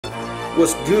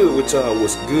What's good with y'all?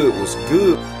 What's good? What's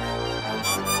good?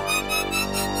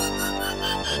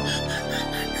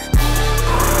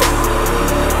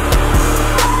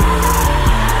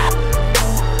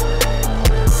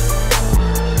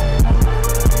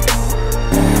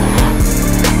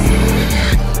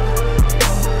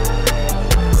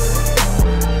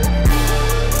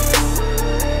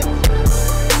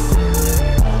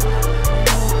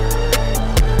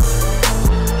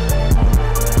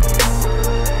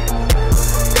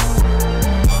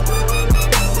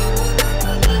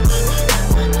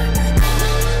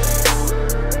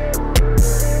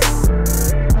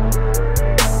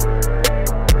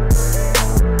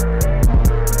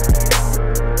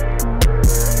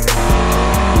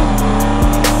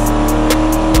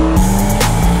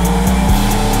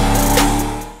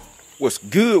 What's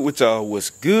good with y'all? What's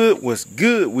good? What's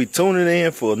good? We tuning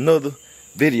in for another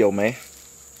video, man.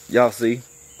 Y'all see,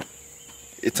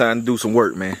 it's time to do some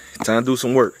work, man. It's time to do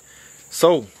some work.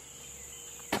 So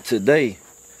today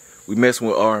we messing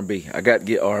with RnB. I got to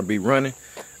get RnB running.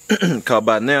 Cause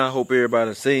by now I hope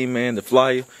everybody's seen, man, the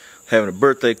flyer having a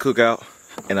birthday cookout,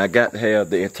 and I got to have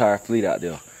the entire fleet out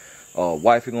there.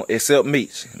 Wifey gonna, except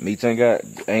Meech. Meech ain't got,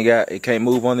 it can't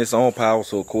move on its own power,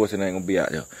 so of course it ain't gonna be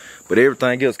out there. But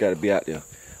everything else gotta be out there.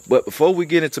 But before we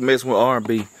get into messing with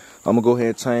RnB, I'm gonna go ahead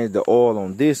and change the oil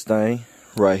on this thing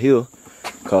right here,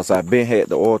 cause I've been had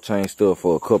the oil change stuff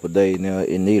for a couple of days now.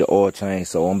 It need an oil change,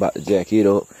 so I'm about to jack it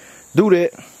up. Do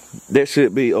that. That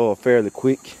should be fairly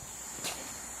quick.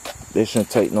 That shouldn't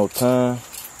take no time.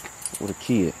 With a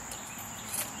kid.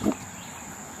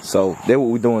 So that's what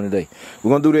we're doing today. We're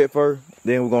gonna do that first,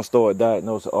 then we're gonna start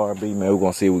diagnosing RnB, man. We're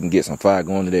gonna see if we can get some fire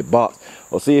going to that box,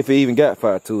 or see if it even got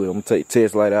fire to it. I'm gonna take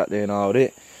test light out there and all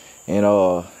that, and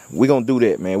we're gonna do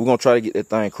that, man. We're gonna try to get that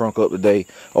thing crunk up today,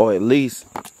 or at least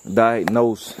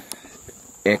diagnose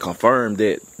and confirm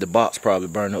that the box probably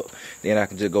burned up. Then I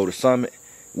can just go to Summit,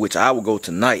 which I will go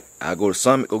tonight. I go to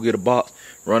Summit, go get a box,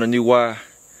 run a new wire,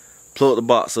 plug the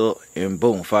box up, and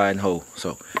boom, fire and hole.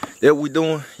 So that's what we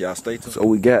doing. Y'all stay tuned. So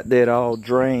we got that all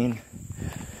drained.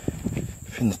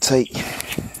 Finna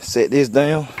set this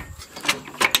down,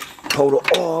 pour the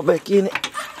oil back in it,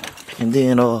 and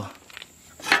then gonna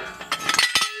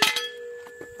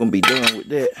be done with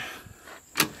that.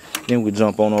 Then we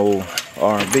jump on old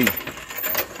RnB.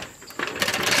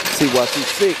 See why she's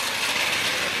sick.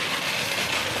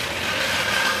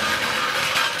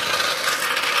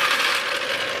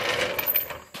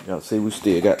 Y'all see, we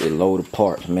still got that load of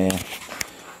parts, man.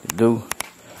 To do.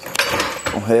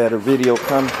 Gonna have the video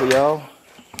coming for y'all.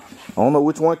 I don't know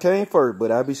which one came first,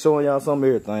 but I'll be showing y'all some of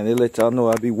everything. They let y'all know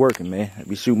I be working, man. I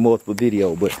be shooting multiple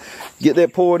videos, but get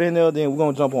that poured in there, then we're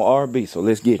gonna jump on RnB. So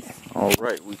let's get it. All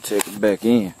right, we check it back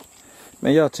in.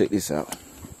 Man, y'all check this out.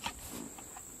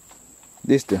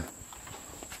 This the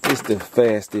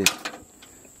fastest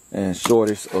and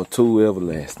shortest or tool ever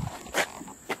lasting.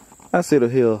 I sit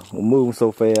up here, we're moving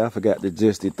so fast, I forgot to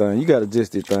adjust this thing. You got to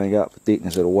adjust this thing out for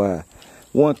thickness of the wire.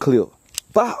 One clip,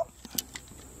 pop,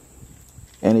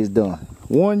 and it's done.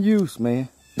 One use, man,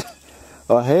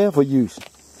 or half a use.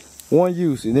 One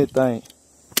use, and that thing,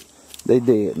 they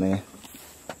dead, man.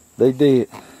 They dead.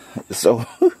 So,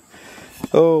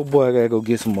 oh boy, I gotta go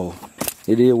get some more.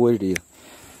 It is what it is.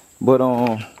 But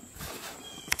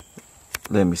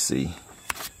let me see.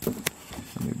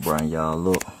 Let me bring y'all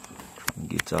up.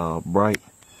 Get y'all bright.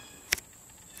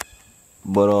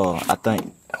 But I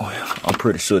think I'm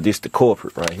pretty sure this the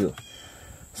culprit right here.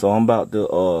 So I'm about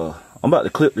to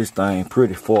clip this thing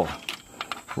pretty far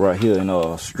right here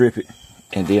and strip it,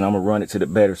 and then I'm gonna run it to the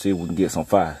battery, see if we can get some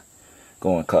fire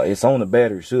going. Cause it's on the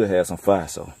battery, should have some fire.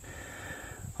 So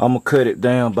I'm gonna cut it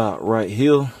down about right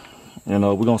here, and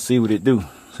we're gonna see what it do.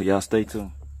 So y'all stay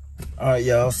tuned. All right,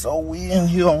 y'all. So we in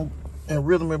here in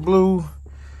Rhythm and Blue.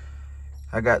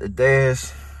 I got the dash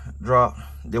drop.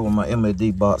 That was my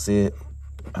MAD box at.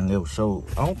 I never showed.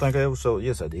 I don't think I ever showed.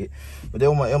 Yes, I did. But that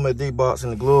was my MAD box in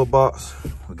the glove box.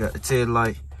 We got the tail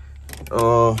light.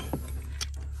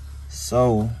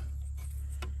 So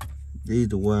these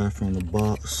the wire from the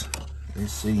box.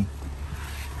 Let's see.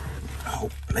 Oh,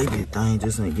 maybe the thing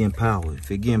just ain't getting power. If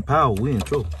it getting power, we in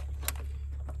trouble.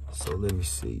 So let me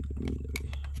see.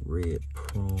 Red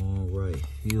prong right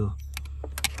here.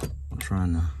 I'm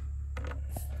trying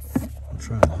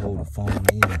to hold the phone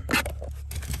in.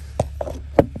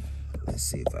 Let's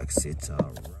see if I can sit y'all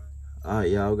right. Alright,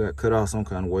 y'all, got cut off some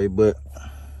kind of way, but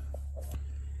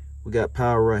we got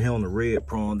power right here on the red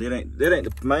prong. That ain't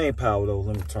the main power though.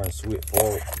 Let me turn the switch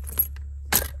forward.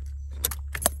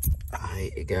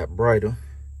 Alright, it got brighter.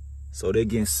 So they're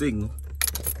getting signal.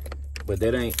 But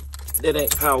that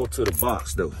ain't power to the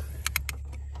box though.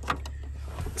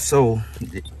 So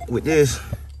with this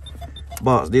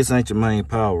box, this ain't your main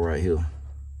power right here.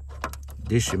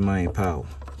 This your main power.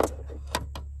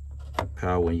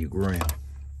 Power when you ground.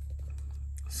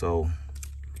 So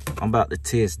I'm about to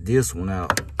test this one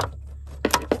out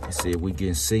and see if we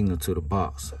getting signal to the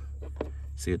box.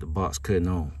 See if the box cutting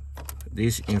on.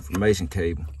 This your information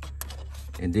cable,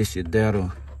 and this your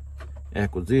data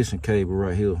acquisition cable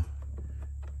right here.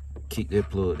 Keep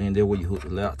that plugged in there where you hook the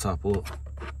laptop up.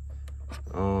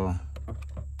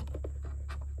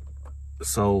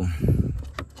 So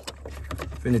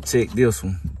finna check this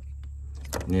one.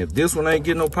 And if this one ain't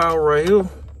getting no power right here,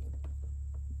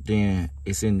 then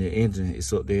it's in the engine.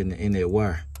 It's up there in that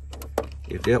wire.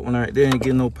 If that one right there ain't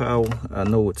getting no power, I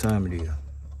know what time it is.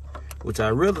 Which I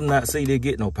rather not see they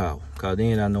get no power, cause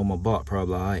then I know my box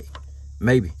probably all right.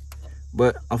 Maybe.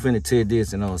 But I'm finna test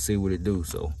this and I'll see what it do.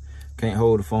 So can't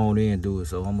hold the phone in and do it.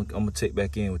 So I'm gonna check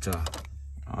back in with y'all.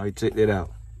 All right, check that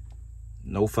out.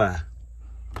 No fire.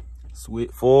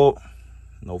 Switch forward,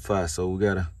 no fire. So we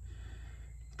gotta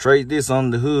trace this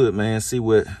on the hood, man. See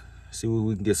what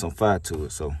we can get some fire to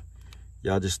it. So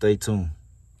y'all just stay tuned.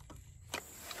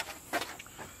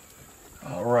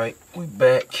 All right, we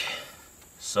back.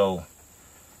 So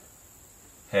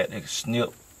had to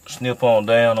snip on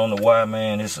down on the wire,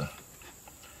 man. It's a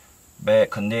bad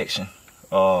connection.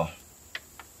 I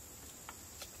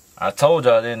told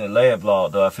y'all that in the last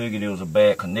vlog, though. I figured it was a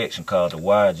bad connection cause the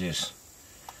wire just,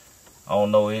 I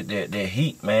don't know, that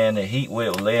heat, man, the heat where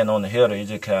it was laying on the header, it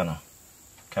just kind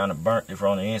of burnt it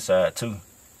from the inside too.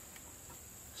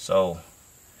 So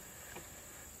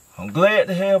I'm glad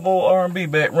to have old RnB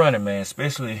back running, man,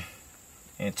 especially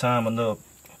in time enough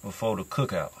before the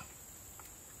cookout.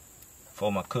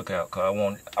 For my cookout,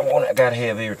 cause I gotta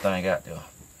have everything out there.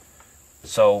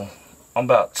 So I'm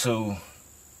about to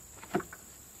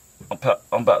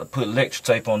put electric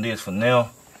tape on this for now.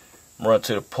 Run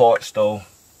to the parts store,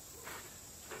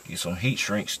 get some heat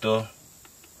shrink stuff,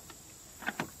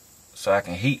 so I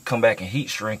can come back and heat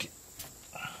shrink it.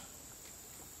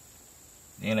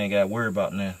 Then I ain't gotta worry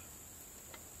about nothing.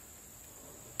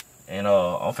 And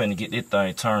I'm finna get this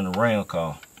thing turned around,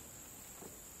 cause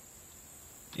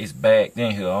it's bagged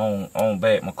in here. I don't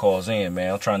bag my cars in,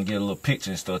 man. I'm trying to get a little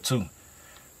picture and stuff too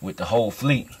with the whole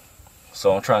fleet.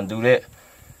 So I'm trying to do that.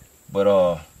 But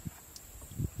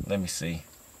let me see.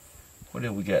 What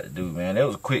did we got to do, man? That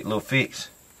was a quick little fix.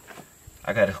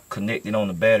 I got to connect it on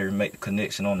the battery, make the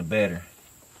connection on the battery.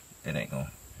 That ain't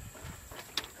gonna.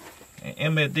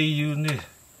 And MFD using this.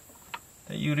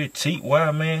 They use this cheap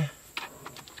wire, man.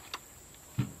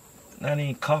 Not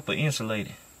even copper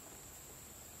insulated.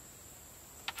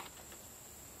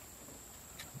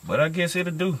 But I guess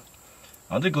it'll do.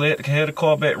 I'm just glad to have the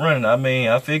car back running. I mean,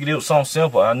 I figured it was something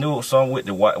simple. I knew it was something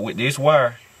with this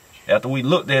wire. After we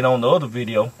looked at it on the other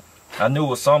video, I knew it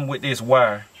was something with this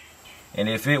wire. And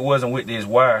if it wasn't with this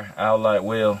wire, I was like,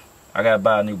 well, I gotta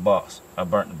buy a new box. I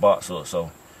burnt the box up,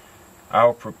 so I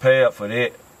was prepared for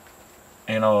that.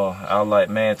 And I was like,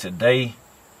 man, today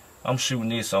I'm shooting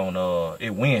this on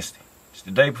it's Wednesday. It's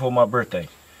the day before my birthday.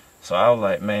 So I was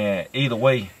like, man, either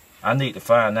way, I need to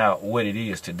find out what it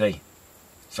is today.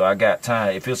 So I got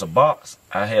time. If it's a box,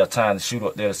 I have time to shoot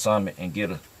up there to Summit and get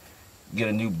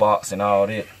a new box and all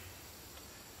that.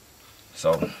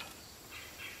 So,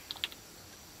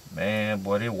 man,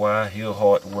 boy, this wire here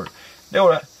hard to work.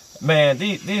 Man,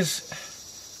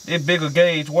 this bigger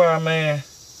gauge wire, man,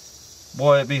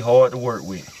 boy, it be hard to work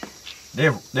with.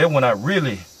 That when I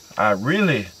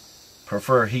really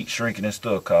prefer heat shrinking and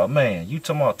stuff. Cause man, you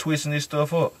talking about twisting this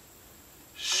stuff up?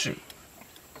 Shoot.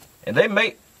 And they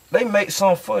make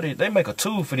some for it. They make a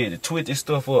tool for this to twist this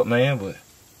stuff up, man. But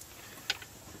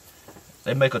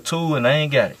they make a tool and I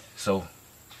ain't got it. So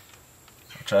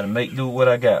I try to make do with what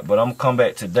I got. But I'm gonna come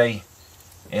back today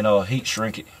and heat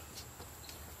shrink it.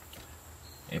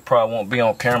 It probably won't be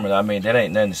on camera. I mean, that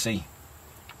ain't nothing to see.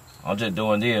 I'm just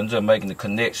doing this. I'm just making the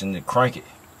connection to crank it.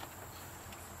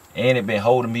 And it been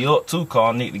holding me up too,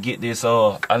 cause I need to get this.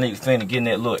 I need to finish getting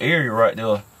that little area right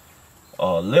there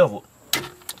leveled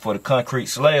for the concrete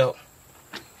slab.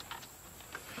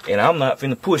 And I'm not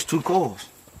finna push 2 cars.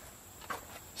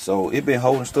 So it been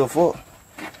holding stuff up.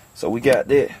 So we got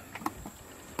that.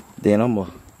 Then like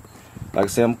I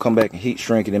said, I'm gonna come back and heat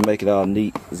shrink it and make it all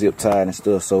neat, zip tied and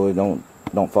stuff, so it don't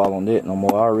fall on that no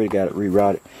more. I already got it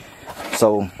rerouted.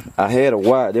 So I had a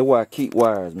wire. That's why I keep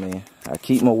wires, man. I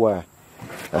keep my wire.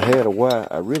 I had a wire.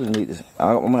 I really need to.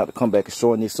 I'm gonna have to come back and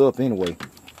shorten this up anyway.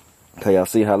 Okay, y'all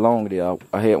see how long it is.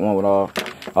 I had one with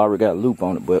I already got a loop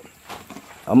on it, but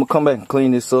I'm gonna come back and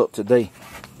clean this up today.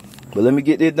 But let me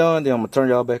get this done, then I'm gonna turn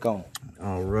y'all back on.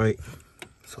 All right.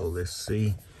 So let's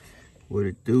see. what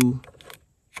it do,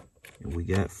 and we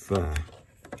got 5.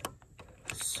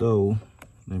 So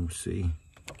let me see.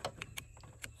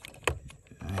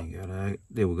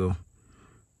 There we go.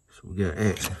 So we got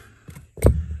action.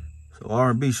 So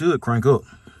RnB should crank up,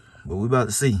 but we about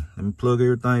to see. Let me plug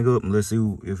everything up and let's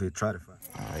see if it try to find.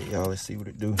 All right, y'all, let's see what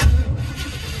it do.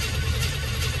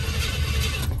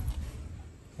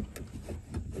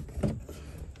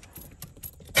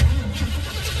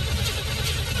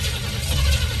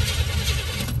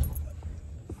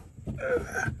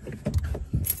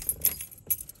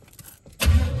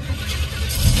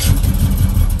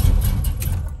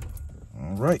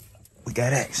 All right, we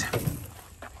got action.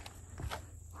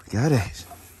 We got action.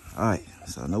 All right,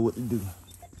 so I know what to do.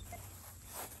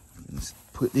 Let's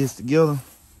put this together,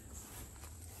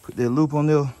 put that loop on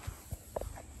there,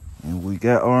 and we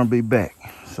got RnB back.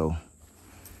 So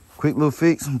quick little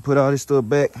fix, I'm gonna put all this stuff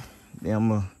back, then I'm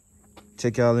gonna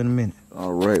check y'all in a minute.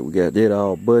 All right, we got that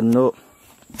all buttoned up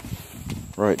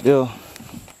right there.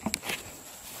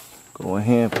 Go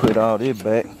ahead and put all this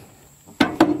back.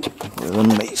 Well, let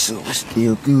me make sure it's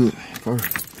still good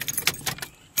first.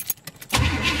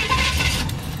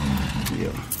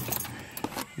 Yeah,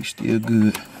 it's still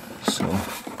good. So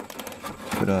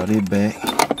put all this back.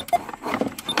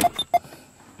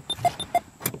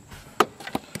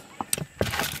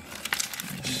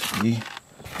 Let's see.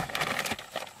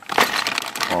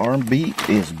 RnB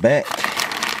is back.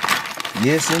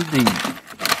 Yes, indeed.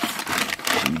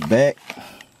 He's back.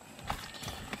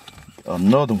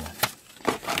 Another one.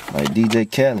 Like DJ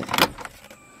Khaled.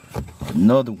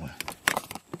 Another one.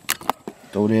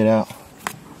 Throw that out.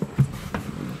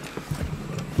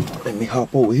 Let me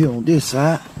hop over here on this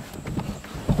side.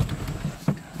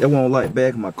 That won't light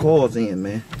back my cars in,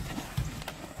 man.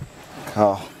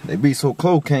 They be so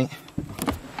close, can't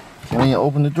even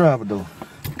open the driver door.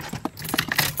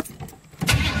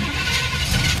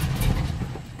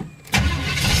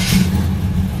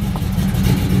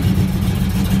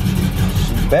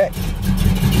 She's back.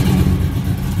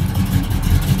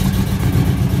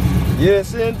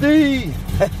 Yes, indeed.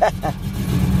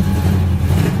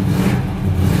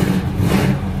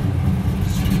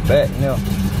 She's back now.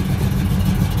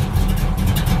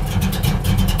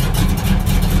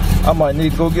 I might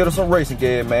need to go get her some racing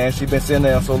gas, man. She been sitting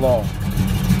there so long.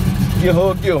 Give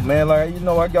her a gift, man. Like, you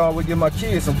know, I always give my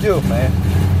kids some gift, man.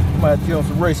 I might have to give them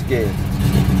some racing gas.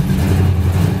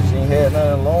 She ain't had none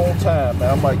in a long time,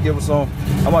 man. I might give her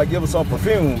some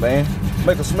perfume, man.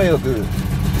 Make her smell good.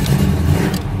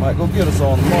 Might go get her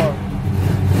some tomorrow.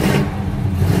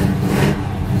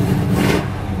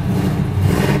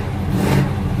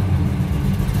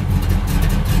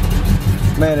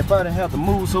 Man, if I didn't have to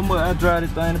move so much, I'd drive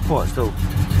this thing to parts though.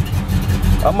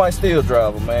 I might still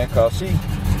drive her, man, cause she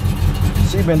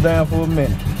been down for a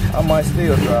minute. I might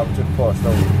still drive her to the parts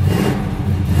though.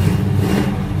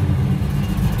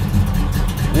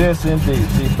 Yes, indeed,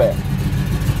 she's back.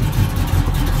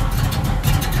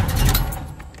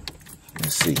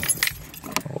 Let's see.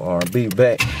 RnB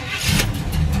back.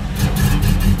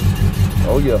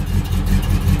 Oh yeah.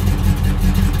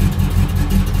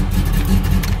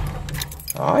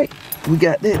 All right, we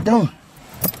got that done.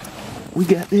 We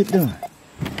got that done.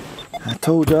 I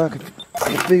told y'all I could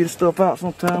figure stuff out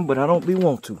sometime, but I don't be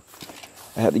want to.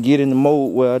 I have to get in the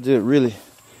mode where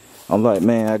I'm like,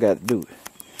 man, I got to do it.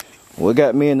 What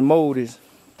got me in the mode is,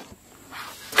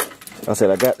 I said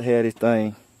I got to have this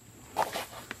thing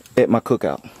at my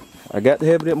cookout. I got to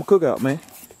have it at my cookout, man.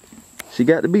 She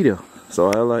got to be there.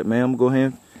 So I was like, man, I'm going to go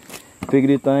ahead and figure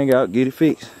this thing out, get it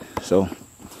fixed. So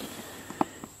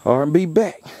RnB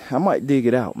back. I might dig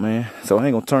it out, man. So I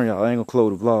ain't gonna turn y'all, I ain't gonna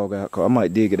close the vlog out, cause I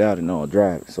might dig it out and I'll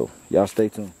drive it. So y'all stay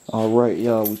tuned. Alright,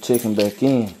 y'all, we checking back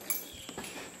in.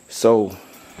 So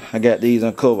I got these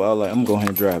uncovered. I was like, I'm gonna go ahead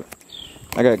and drive it.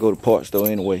 I gotta go to parts though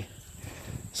anyway.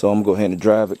 So I'm gonna go ahead and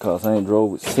drive it, cause I ain't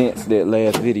drove it since that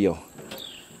last video.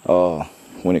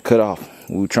 When it cut off.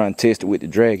 We were trying to test it with the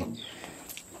Dragon.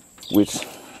 Which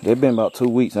they've been about 2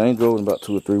 weeks. I ain't drove it in about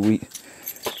 2 or 3 weeks.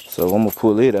 So I'm gonna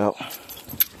pull it out.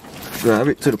 Drive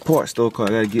it to the parts store, cause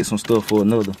I gotta get some stuff for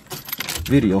another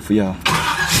video for y'all. Look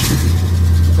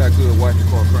how good watch the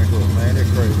car crank up, man. That's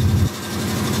crazy.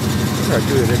 Look how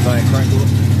good that thing crank up.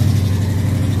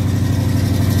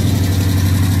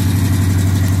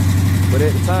 But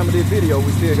at the time of this video,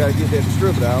 we still gotta get that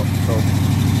distributor out. So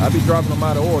I'll be dropping them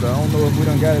out of order. I don't know if we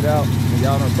done got it out and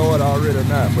y'all done saw it already or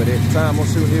not. But at the time I'm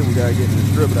shooting it, we gotta get the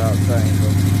distributor out the thing. So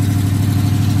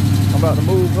I'm about to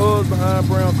move hubs behind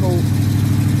brown coat.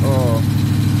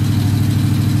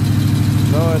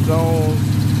 None zones.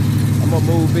 I'm gonna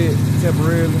move it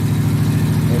temporarily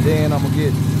and then I'm gonna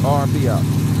get RnB out.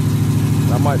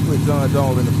 I might put John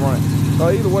Jones in the front. So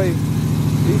either way,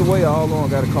 all of them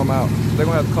got to come out. They're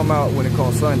gonna have to come out when it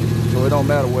comes Sunday, so it don't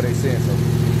matter what they send. So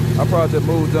I probably just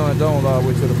move John Jones all the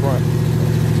way to the front.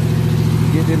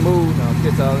 Get this moved, and I'll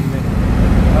catch y'all in a minute.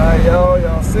 All right,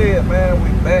 y'all see it, man. We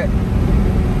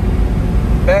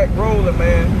back rolling,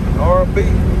 man. RnB.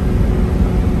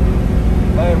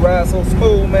 Man, ride so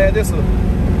smooth, man. This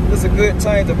a good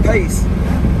change of pace.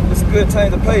 It's a good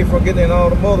change of pace from getting in all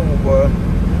the other one, boy.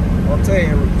 I'll tell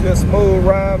you, just smooth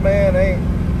ride, man.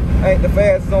 Ain't the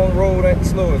fastest on the road, ain't the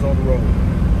slowest on the road.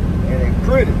 And it's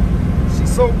pretty.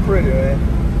 She's so pretty,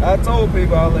 man. I told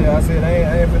people out there, I said,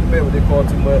 I ain't finna bet with this car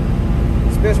too much.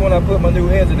 Especially when I put my new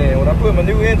engine in. When I put my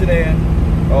new engine in,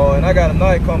 and I got a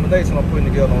nice combination I'm putting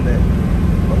together on that.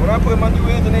 But when I put my new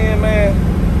engine in, man,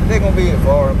 they're gonna be it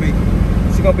for RnB.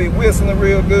 She's gonna be whistling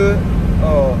real good.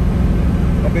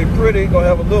 Gonna be pretty, gonna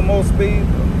have a little more speed,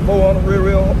 400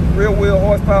 real wheel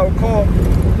horsepower car,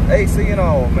 AC and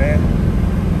all, man.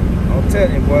 I'm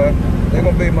telling you, boy, they're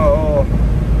gonna be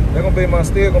my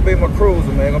still gonna be my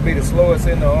cruiser, man. Gonna be the slowest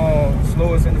in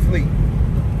the fleet.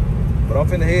 But I'm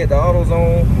finna head to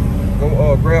AutoZone,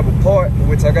 go grab a part,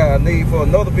 which I need for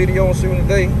another video I'm shooting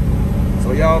today.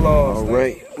 So y'all all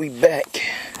right, we back.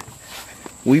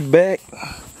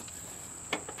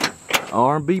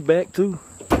 RnB back too.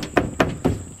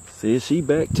 Says she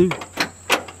back too.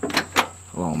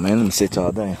 Oh man, let me sit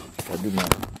y'all down. I do my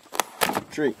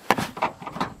trick.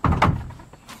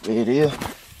 There it is.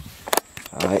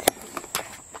 Alright.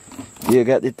 Yeah,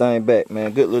 got this thing back,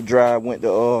 man. Good little drive. Went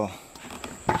to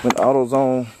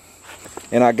AutoZone,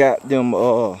 and I got them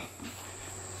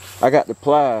I got the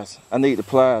pliers. I need the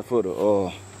pliers for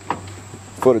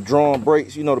the drum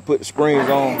brakes, you know, to put the springs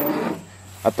on.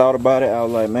 I thought about it. I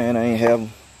was like, man, I ain't have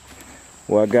them.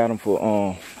 Well, I got them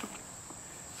for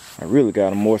I really got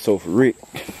them more so for Rick,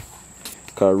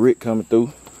 cause Rick coming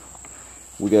through.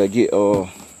 We gotta get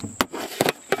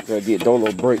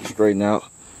Dolo brakes straightened out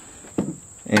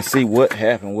and see what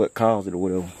happened, what caused it or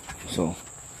whatever. So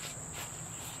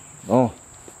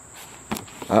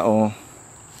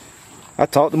I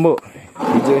talked him up.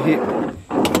 He just hit me.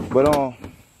 But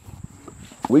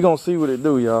we gonna see what it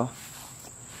do, y'all.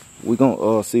 We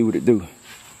gonna see what it do.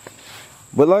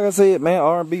 But like I said, man,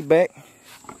 RnB back.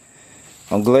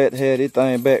 I'm glad to have this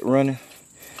thing back running.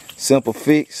 Simple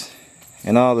fix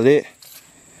and all of that.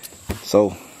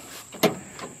 So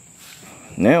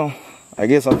now I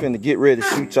guess I'm finna get ready to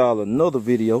shoot y'all another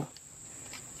video.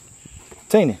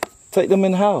 Tina, take them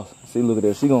in the house. See, look at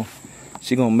that.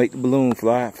 She gonna make the balloon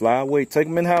fly away. Take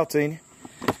them in the house, Tina.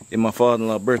 It's my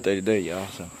father-in-law's birthday today, y'all.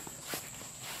 So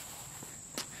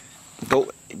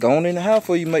go on in the house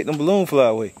before you make them balloon fly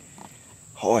away.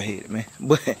 Hard-headed, man.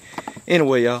 But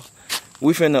anyway, y'all,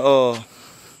 we finna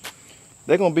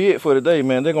they're gonna be it for today,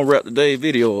 man. They're gonna wrap today's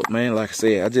video up, man. Like I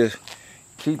said, I just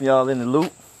keep y'all in the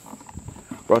loop.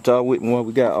 Brought y'all with me while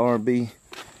we got RnB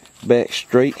back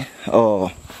straight.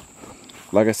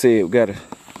 Like I said, we gotta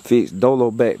fix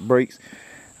Dolo back brakes.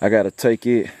 I gotta take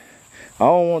it. I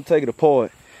don't want to take it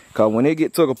apart, cause when it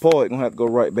get took apart, it's gonna have to go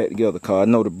right back together. Cause I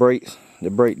know the brakes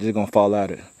just gonna fall out.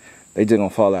 They just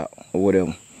gonna fall out or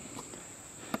whatever.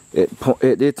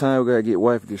 At this time, we gotta get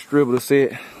wifey distributor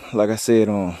set. Like I said,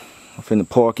 I'm finna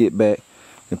park it back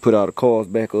and put all the cars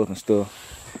back up and stuff,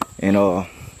 and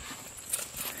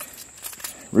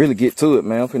really get to it,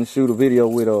 man. I'm finna shoot a video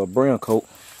with brown coat.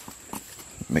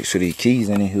 Make sure these keys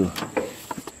in here.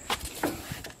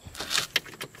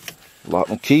 Lock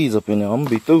them keys up in there. I'm gonna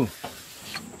be through.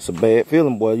 It's a bad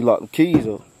feeling, boy. You lock them keys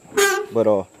up. But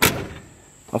I'm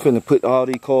finna put all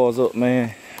these cars up,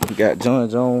 man. We got John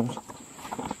Jones.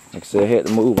 Like I said, I had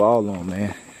to move all of them,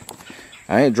 man.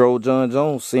 I ain't drove John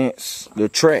Jones since the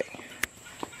track.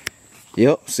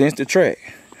 Yep, since the track.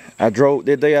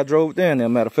 That day I drove it down there,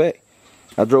 matter of fact.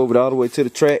 I drove it all the way to the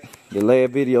track. The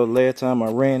last video, the last time I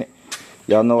ran it.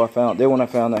 Y'all know I found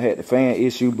I had the fan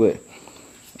issue, but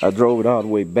I drove it all the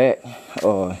way back.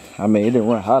 I mean, it didn't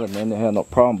run hot, man. It didn't have no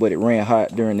problem, but it ran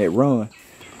hot during that run.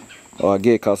 I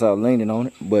guess because I was leaning on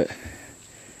it, but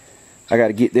I got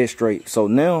to get that straight. So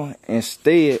now,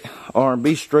 instead,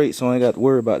 RnB straight, so I ain't got to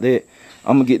worry about that.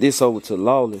 I'm going to get this over to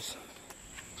Lawless,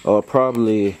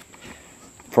 probably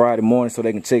Friday morning, so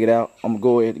they can check it out. I'm going to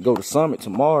go ahead and go to Summit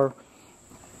tomorrow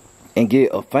and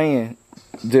get a fan,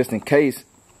 just in case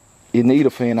you need a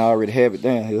fan. I already have it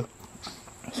down here.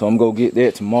 So I'm going to get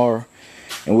that tomorrow,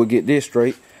 and we'll get this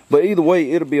straight. But either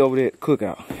way, it'll be over there at the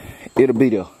cookout. It'll be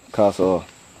there, because,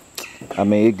 I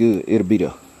mean, it's good. It'll be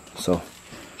there. So,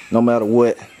 no matter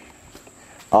what,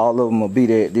 all of them will be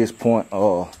there at this point.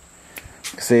 Like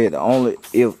I said, only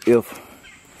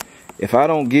if I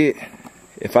don't get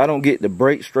If I don't get the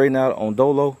brake straightened out on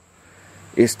Dolo,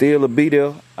 it still will be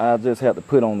there. I just have to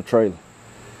put on the trailer,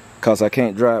 cause I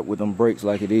can't drive with them brakes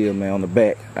like it is, man, on the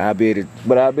back. I'll be able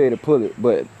to pull it.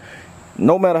 But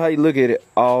no matter how you look at it,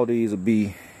 all these will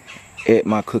be at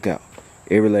my cookout.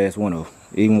 Every last one of them,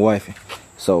 even wifey.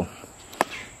 So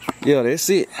yeah, that's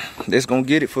it. That's gonna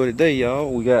get it for today,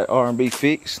 y'all. We got RnB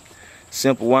fixed.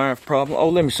 Simple wiring problem. Oh,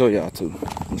 let me show y'all too.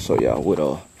 Let me show y'all what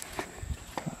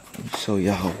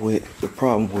the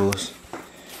problem was.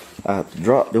 I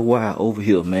dropped the wire over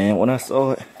here, man. When I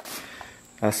saw it,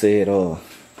 I said, I was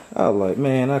like,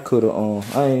 man, I could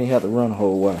have, I ain't have to run the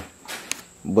whole wire.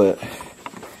 But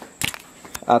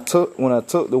when I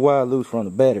took the wire loose from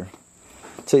the battery,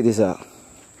 check this out.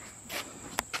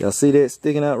 Y'all see that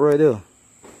sticking out right there?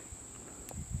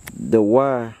 The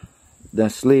wire done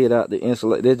slid out the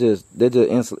insulation. They're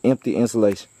just empty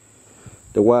insulation.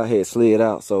 The wire had slid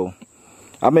out, so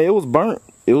I mean, it was burnt.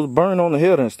 It was burnt on the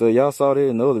header and stuff. Y'all saw that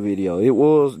in the other video.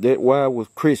 That wire was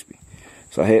crispy,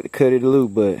 so I had to cut it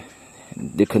loose. But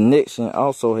the connection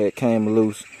also had came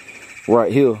loose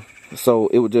right here, so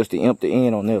it was just the empty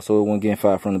end on there, so it wasn't getting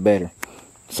fired from the battery.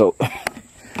 So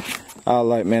I was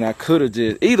like, man, I could have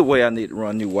just, either way, I need to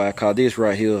run new wire, cause this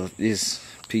right here, this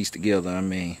piece together, I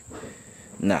mean,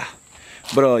 nah.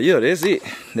 But yeah, that's it.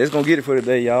 That's gonna get it for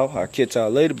today, y'all. I'll catch y'all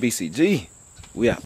later. BCG, we out.